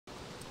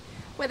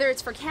Whether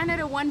it's for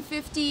Canada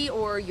 150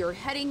 or you're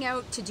heading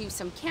out to do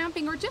some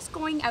camping or just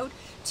going out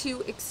to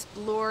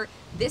explore,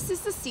 this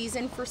is the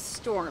season for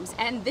storms.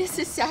 And this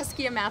is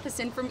Saskia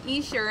Matheson from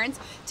Esurance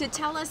to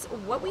tell us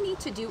what we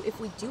need to do if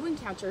we do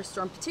encounter a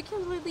storm,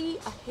 particularly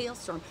a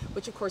hailstorm,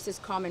 which of course is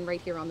common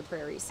right here on the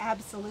prairies.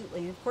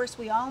 Absolutely. And of course,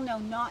 we all know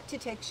not to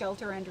take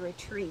shelter under a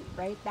tree,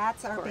 right?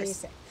 That's our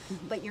basic.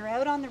 But you're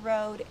out on the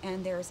road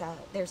and there's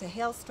a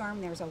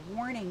hailstorm, there's a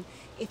warning.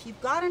 If you've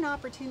got an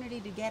opportunity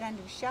to get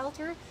under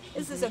shelter,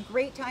 this is a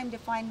great time to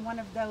find one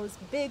of those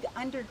big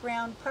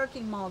underground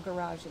parking mall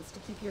garages to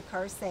keep your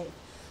car safe.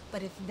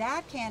 But if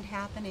that can't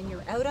happen and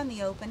you're out on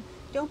the open,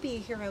 don't be a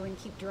hero and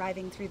keep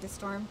driving through the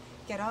storm.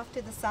 Get off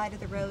to the side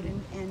of the road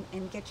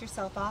and get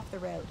yourself off the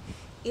road.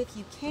 If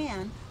you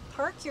can,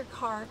 park your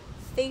car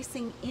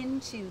facing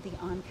into the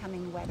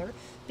oncoming weather,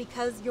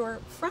 because your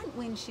front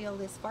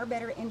windshield is far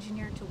better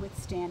engineered to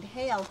withstand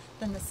hail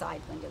than the side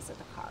windows of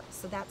the car.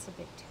 So that's a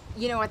big tip.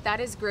 You know what,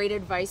 that is great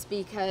advice,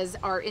 because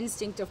our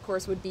instinct of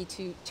course would be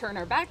to turn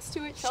our backs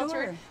to it,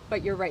 shelter. Sure.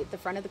 But you're right, the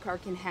front of the car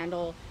can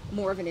handle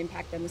more of an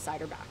impact than the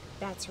side or back.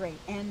 That's right.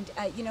 And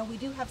you know, we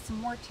do have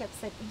some more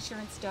tips at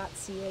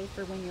esurance.ca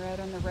for when you're out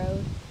on the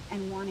road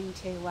and wanting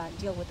to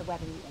deal with the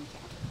weather you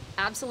encounter.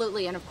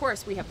 Absolutely, and of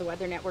course we have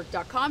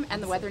theweathernetwork.com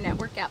and the Weather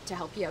Network app to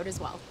help you out as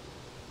well.